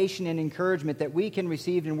commendation and encouragement that we can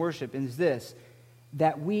receive in worship, is this,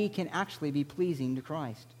 that we can actually be pleasing to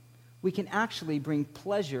Christ. We can actually bring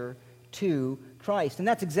pleasure to Christ. And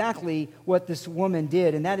that's exactly what this woman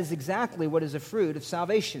did, and that is exactly what is a fruit of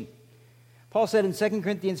salvation. Paul said in 2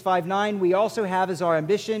 Corinthians 5:9, we also have as our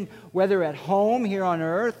ambition, whether at home here on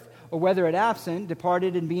earth, or whether at absent,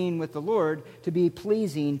 departed and being with the Lord, to be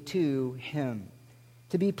pleasing to Him.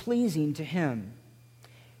 To be pleasing to Him.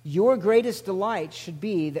 Your greatest delight should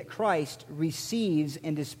be that Christ receives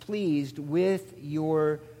and is pleased with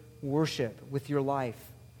your worship, with your life.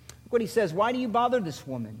 Look what he says, why do you bother this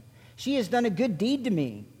woman? She has done a good deed to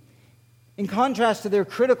me. In contrast to their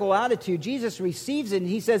critical attitude, Jesus receives it and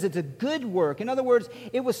He says it's a good work. In other words,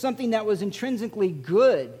 it was something that was intrinsically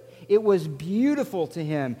good. It was beautiful to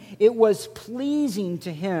Him. It was pleasing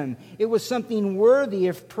to Him. It was something worthy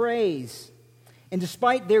of praise. And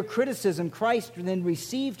despite their criticism, Christ then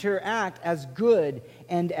received her act as good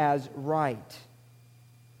and as right.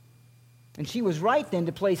 And she was right then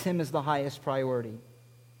to place Him as the highest priority.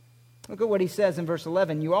 Look at what He says in verse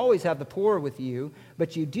 11. You always have the poor with you,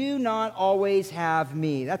 but you do not always have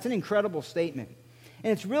me. That's an incredible statement.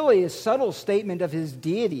 And it's really a subtle statement of His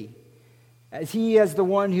deity, as He is the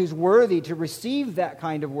one who's worthy to receive that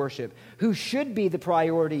kind of worship, who should be the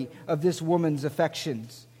priority of this woman's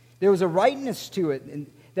affections. There was a rightness to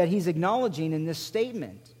it that He's acknowledging in this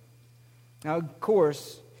statement. Now, of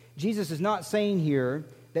course, Jesus is not saying here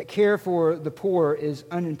that care for the poor is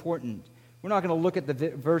unimportant. We're not going to look at the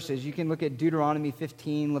verses. You can look at Deuteronomy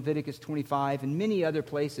 15, Leviticus 25, and many other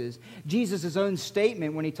places. Jesus' own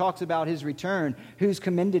statement when He talks about His return, who's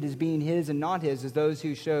commended as being His and not His, is those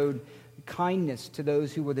who showed kindness to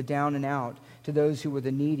those who were the down and out, to those who were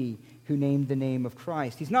the needy, who named the name of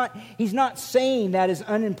Christ. He's not saying that is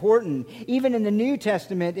unimportant. Even in the New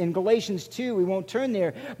Testament, in Galatians 2, we won't turn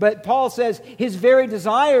there, but Paul says his very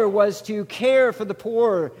desire was to care for the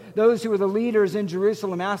poor. Those who were the leaders in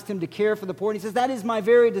Jerusalem asked him to care for the poor, and he says, that is my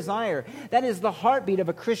very desire. That is the heartbeat of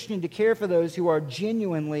a Christian, to care for those who are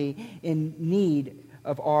genuinely in need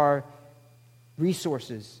of our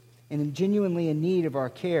resources and genuinely in need of our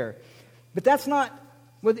care. But that's not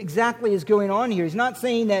what exactly is going on here. He's not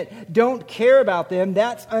saying that don't care about them.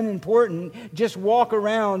 That's unimportant. Just walk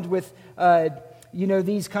around with,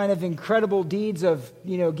 these kind of incredible deeds of,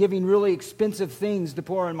 giving really expensive things to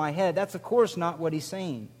poor in my head. That's, of course, not what He's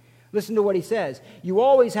saying. Listen to what He says. You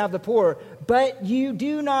always have the poor, but you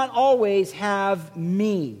do not always have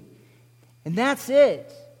me. And that's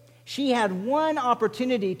it. She had one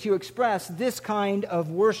opportunity to express this kind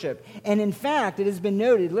of worship. And in fact, it has been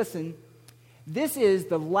noted, listen, this is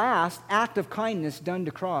the last act of kindness done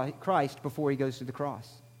to Christ before He goes to the cross.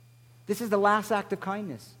 This is the last act of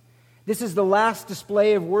kindness. This is the last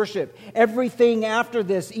display of worship. Everything after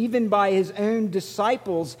this, even by His own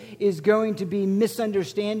disciples, is going to be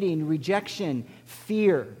misunderstanding, rejection,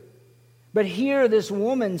 fear. But here this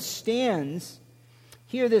woman stands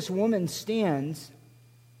Here this woman stands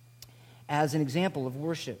as an example of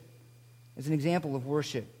worship. As an example of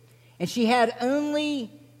worship. And she had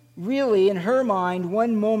only, really, in her mind,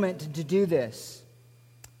 one moment to do this.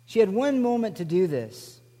 She had one moment to do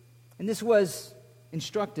this. And this was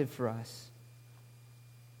instructive for us.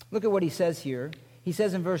 Look at what he says here. He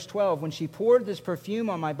says in verse 12, when she poured this perfume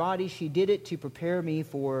on my body, she did it to prepare me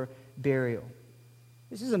for burial.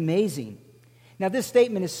 This is amazing. Now, this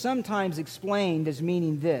statement is sometimes explained as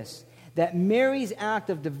meaning this, that Mary's act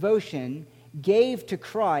of devotion gave to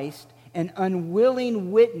Christ an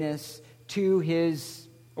unwilling witness to his,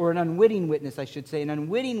 or an unwitting witness, I should say, an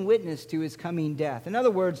unwitting witness to his coming death. In other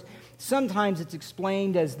words, sometimes it's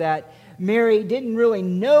explained as that Mary didn't really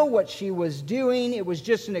know what she was doing. It was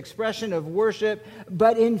just an expression of worship.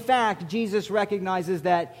 But in fact, Jesus recognizes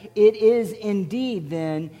that it is indeed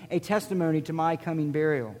then a testimony to my coming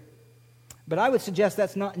burial. But I would suggest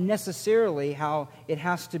that's not necessarily how it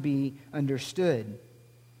has to be understood.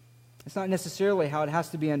 It's not necessarily how it has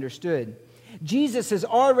to be understood. Jesus has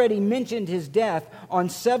already mentioned his death on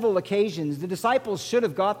several occasions. The disciples should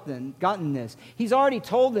have gotten this. He's already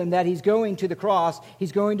told them that he's going to the cross,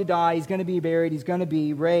 he's going to die, he's going to be buried, he's going to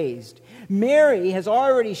be raised. Mary has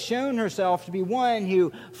already shown herself to be one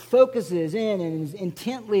who focuses in and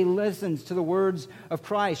intently listens to the words of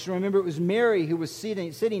Christ. Remember, it was Mary who was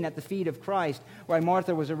sitting at the feet of Christ while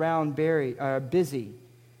Martha was around busy.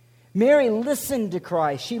 Mary listened to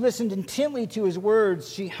Christ. She listened intently to his words.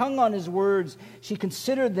 She hung on his words. She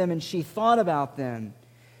considered them and she thought about them.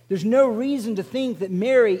 There's no reason to think that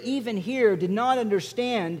Mary, even here, did not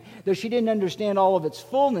understand, though she didn't understand all of its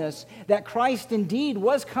fullness, that Christ indeed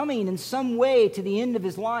was coming in some way to the end of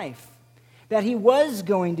his life, that he was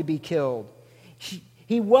going to be killed.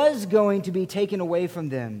 He was going to be taken away from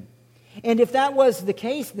them. And if that was the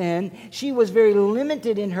case, then she was very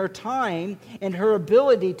limited in her time and her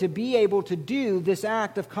ability to be able to do this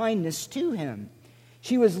act of kindness to him.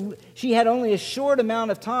 She had only a short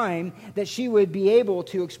amount of time that she would be able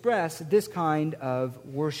to express this kind of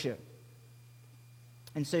worship.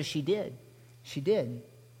 And so she did. She did.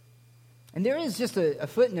 And there is just a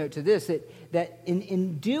footnote to this, that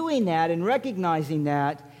in doing that and recognizing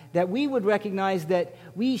that we would recognize that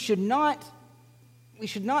we should not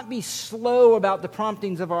be slow about the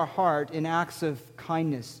promptings of our heart in acts of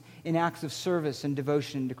kindness, in acts of service and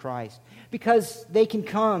devotion to Christ, because they can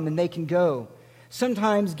come and they can go.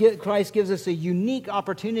 Sometimes Christ gives us a unique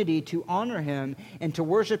opportunity to honor him and to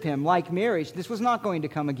worship him. Like Mary, this was not going to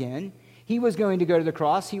come again. He was going to go to the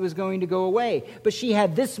cross. He was going to go away. But she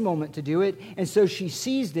had this moment to do it, and so she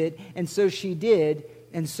seized it, and so she did,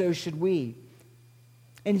 and so should we.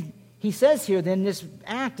 And he says here then this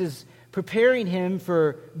act is preparing him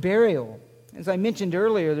for burial. As I mentioned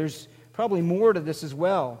earlier, there's probably more to this as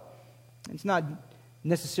well. It's not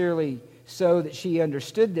necessarily so that she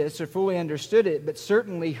understood this or fully understood it, but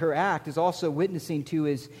certainly her act is also witnessing to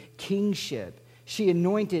his kingship. She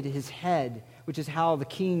anointed his head, which is how the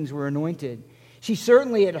kings were anointed. She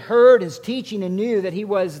certainly had heard his teaching and knew that he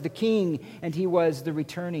was the king and he was the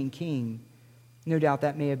returning king. No doubt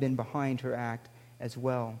that may have been behind her act as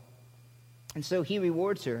well. And so he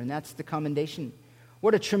rewards her, and that's the commendation.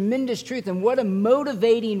 What a tremendous truth and what a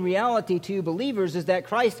motivating reality to believers is that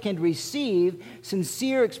Christ can receive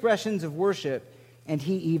sincere expressions of worship, and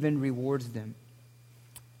he even rewards them.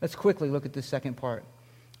 Let's quickly look at the second part.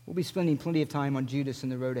 We'll be spending plenty of time on Judas in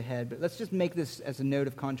the road ahead, but let's just make this as a note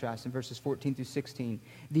of contrast in verses 14 through 16.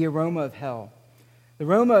 The aroma of hell. The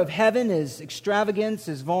aroma of heaven is extravagance,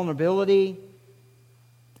 is vulnerability,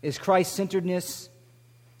 is Christ-centeredness.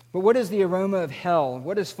 But what is the aroma of hell?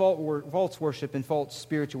 What is false worship and false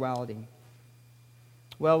spirituality?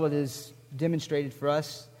 Well, it is demonstrated for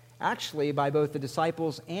us actually by both the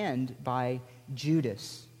disciples and by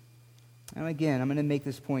Judas. And again, I'm going to make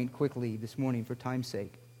this point quickly this morning for time's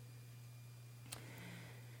sake.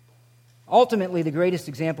 Ultimately, the greatest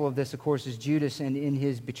example of this, of course, is Judas and in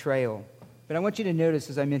his betrayal. But I want you to notice,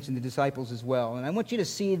 as I mentioned, the disciples as well. And I want you to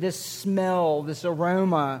see this smell, this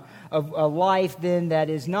aroma of a life then that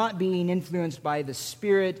is not being influenced by the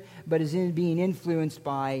Spirit, but is being influenced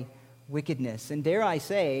by wickedness. And dare I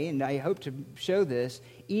say, and I hope to show this,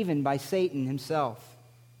 even by Satan himself.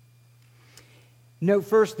 Note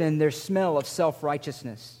first then their smell of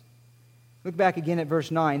self-righteousness. Look back again at verse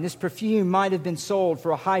 9. This perfume might have been sold for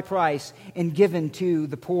a high price and given to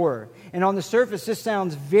the poor. And on the surface, this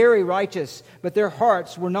sounds very righteous, but their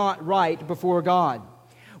hearts were not right before God.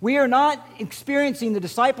 We are not experiencing the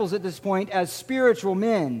disciples at this point as spiritual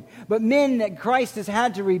men, but men that Christ has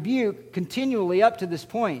had to rebuke continually up to this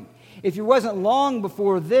point. If it wasn't long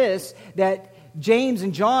before this that James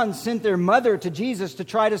and John sent their mother to Jesus to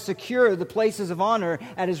try to secure the places of honor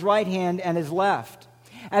at his right hand and his left.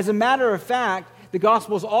 As a matter of fact, the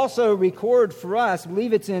Gospels also record for us, I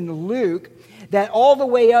believe it's in Luke, that all the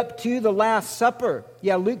way up to the Last Supper,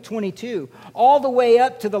 Luke 22, all the way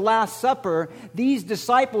up to the Last Supper, these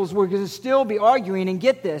disciples were going to still be arguing, and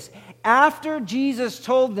get this, after Jesus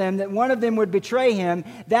told them that one of them would betray him,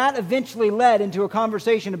 that eventually led into a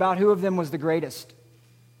conversation about who of them was the greatest.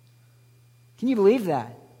 Can you believe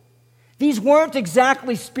that? These weren't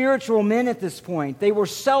exactly spiritual men at this point. They were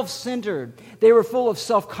self-centered. They were full of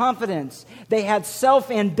self-confidence. They had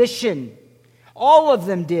self-ambition. All of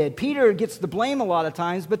them did. Peter gets the blame a lot of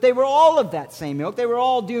times, but they were all of that same ilk. They were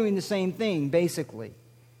all doing the same thing, basically.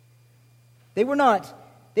 They were not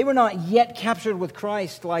yet captured with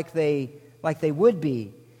Christ like they would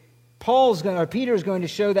be. Peter's going to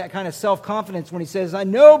show that kind of self-confidence when he says, I'll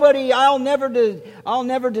never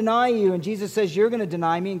deny you. And Jesus says, you're going to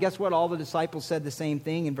deny me. And guess what? All the disciples said the same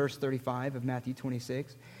thing in verse 35 of Matthew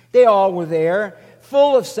 26. They all were there,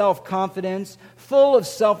 full of self-confidence, full of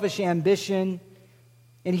selfish ambition.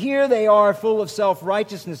 And here they are, full of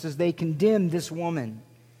self-righteousness as they condemn this woman.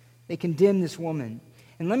 They condemn this woman.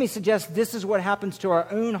 And let me suggest this is what happens to our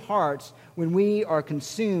own hearts when we are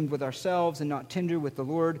consumed with ourselves and not tender with the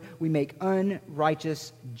Lord. We make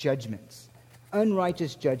unrighteous judgments.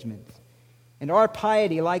 Unrighteous judgments. And our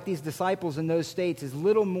piety, like these disciples in those states, is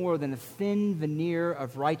little more than a thin veneer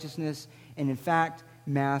of righteousness, and in fact,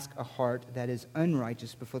 mask a heart that is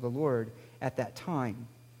unrighteous before the Lord at that time.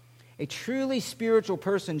 A truly spiritual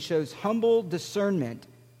person shows humble discernment,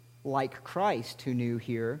 like Christ who knew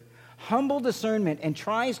here, humble discernment, and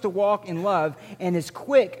tries to walk in love and is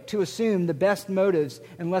quick to assume the best motives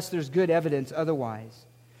unless there's good evidence otherwise.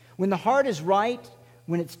 When the heart is right,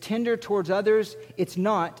 when it's tender towards others, it's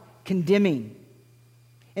not condemning.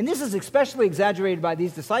 And this is especially exaggerated by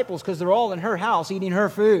these disciples because they're all in her house eating her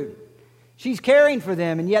food. She's caring for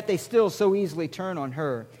them, and yet they still so easily turn on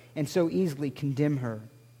her and so easily condemn her.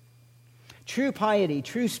 True piety,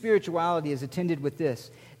 true spirituality is attended with this: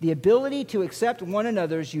 the ability to accept one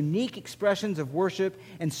another's unique expressions of worship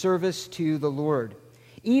and service to the Lord.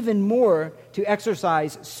 Even more, to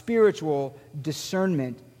exercise spiritual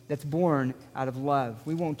discernment that's born out of love.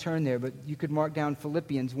 We won't turn there, but you could mark down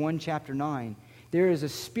Philippians 1, chapter 9. There is a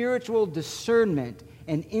spiritual discernment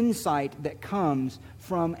and insight that comes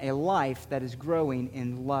from a life that is growing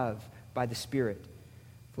in love by the Spirit.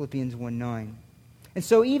 Philippians 1:9. And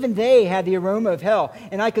so even they had the aroma of hell.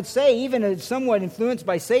 And I could say, even somewhat influenced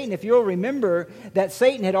by Satan, if you'll remember that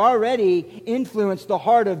Satan had already influenced the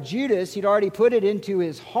heart of Judas. He'd already put it into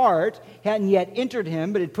his heart. Hadn't yet entered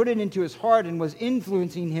him, but had put it into his heart and was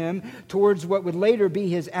influencing him towards what would later be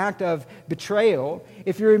his act of betrayal.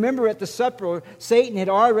 If you remember at the supper, Satan had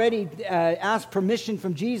already asked permission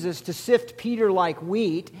from Jesus to sift Peter like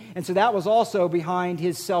wheat. And so that was also behind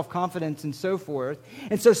his self-confidence and so forth.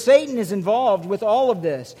 And so Satan is involved with all of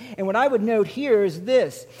this. And what I would note here is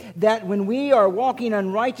this: that when we are walking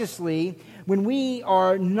unrighteously, when we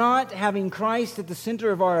are not having Christ at the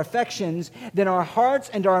center of our affections, then our hearts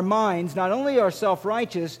and our minds not only are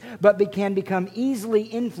self-righteous, but can become easily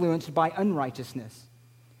influenced by unrighteousness.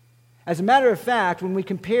 As a matter of fact, when we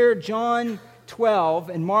compare John 12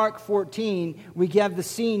 and Mark 14, we have the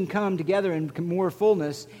scene come together in more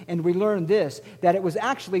fullness, and we learn this: that it was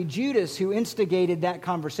actually Judas who instigated that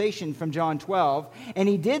conversation from John 12, and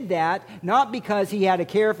he did that not because he had a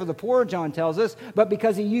care for the poor, John tells us, but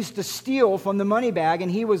because he used to steal from the money bag, and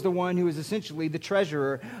he was the one who was essentially the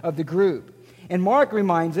treasurer of the group. And Mark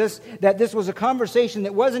reminds us that this was a conversation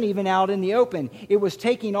that wasn't even out in the open. It was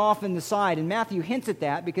taking off in the side, and Matthew hints at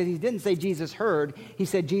that because he didn't say Jesus heard, he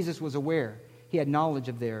said Jesus was aware. He had knowledge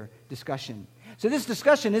of their discussion. So this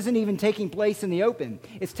discussion isn't even taking place in the open.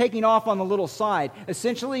 It's taking off on the little side.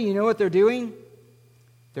 Essentially, you know what they're doing?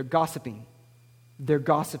 They're gossiping. They're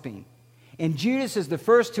gossiping. And Judas is the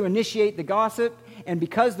first to initiate the gossip, and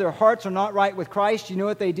because their hearts are not right with Christ, you know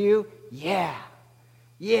what they do? Yeah,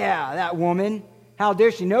 that woman. How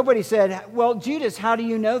dare she? Nobody said, well, Judas, how do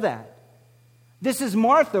you know that? This is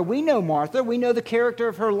Martha. We know Martha. We know the character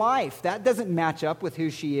of her life. That doesn't match up with who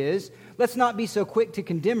she is. Let's not be so quick to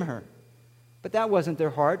condemn her. But that wasn't their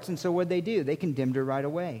hearts, and so what did they do? They condemned her right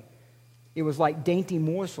away. It was like dainty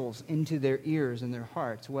morsels into their ears and their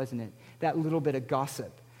hearts, wasn't it? That little bit of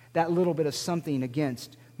gossip, that little bit of something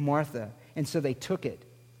against Martha. And so they took it.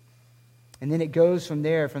 And then it goes from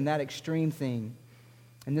there, from that extreme thing.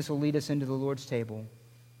 And this will lead us into the Lord's table.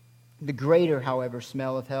 The greater, however,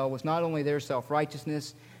 smell of hell was not only their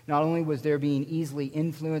self-righteousness, not only was their being easily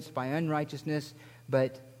influenced by unrighteousness,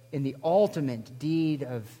 but in the ultimate deed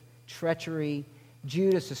of treachery.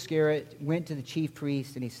 Judas Iscariot went to the chief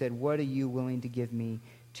priest and he said, "What are you willing to give me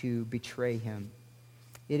to betray him?"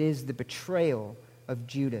 It is the betrayal of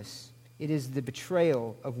Judas. It is the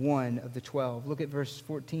betrayal of one of the 12. Look at verse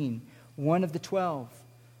 14. One of the 12.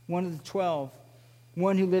 One of the 12.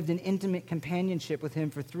 One who lived in intimate companionship with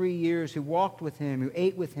him for 3 years, who walked with him, who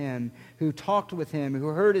ate with him, who talked with him, who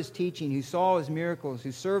heard his teaching, who saw his miracles,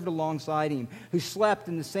 who served alongside him, who slept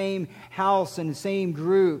in the same house and the same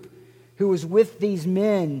group, who was with these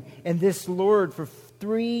men and this Lord for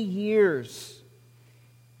 3 years,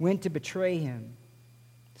 went to betray him.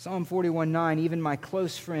 Psalm 41:9, even my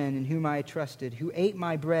close friend in whom I trusted, who ate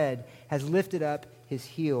my bread, has lifted up his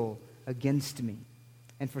heel against me.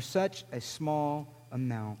 And for such a small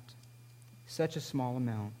amount. Such a small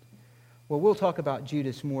amount. Well, we'll talk about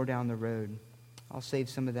Judas more down the road. I'll save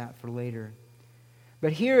some of that for later.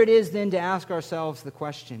 But here it is then to ask ourselves the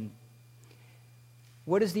question,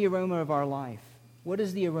 what is the aroma of our life? What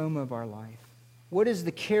is the aroma of our life? What is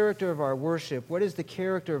the character of our worship? What is the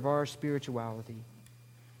character of our spirituality?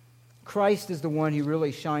 Christ is the one who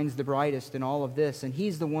really shines the brightest in all of this, and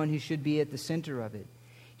He's the one who should be at the center of it.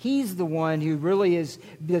 He's the one who really is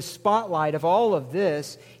the spotlight of all of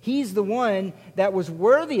this. He's the one that was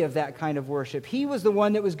worthy of that kind of worship. He was the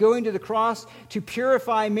one that was going to the cross to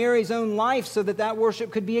purify Mary's own life so that that worship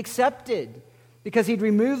could be accepted, because He'd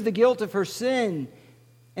remove the guilt of her sin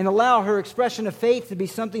and allow her expression of faith to be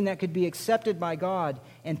something that could be accepted by God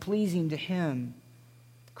and pleasing to Him.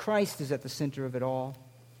 Christ is at the center of it all.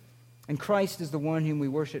 And Christ is the one whom we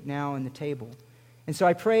worship now in the table. And so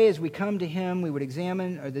I pray as we come to Him, we would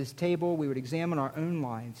examine, or this table, we would examine our own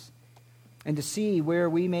lives and to see where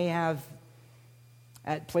we may have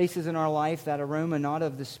at places in our life that aroma not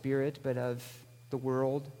of the Spirit but of the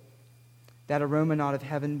world, that aroma not of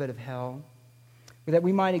heaven but of hell, or that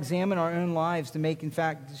we might examine our own lives to make in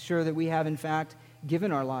fact sure that we have in fact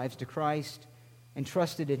given our lives to Christ and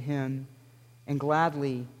trusted in Him and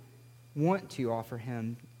gladly want to offer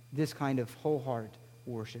Him this kind of whole heart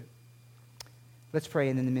worship. Let's pray,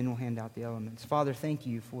 and then the men will hand out the elements. Father, thank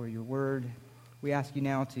You for Your word. We ask You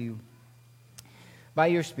now to, by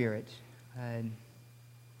Your Spirit,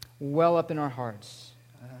 well up in our hearts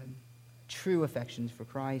true affections for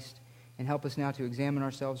Christ, and help us now to examine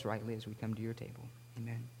ourselves rightly as we come to Your table.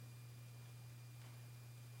 Amen.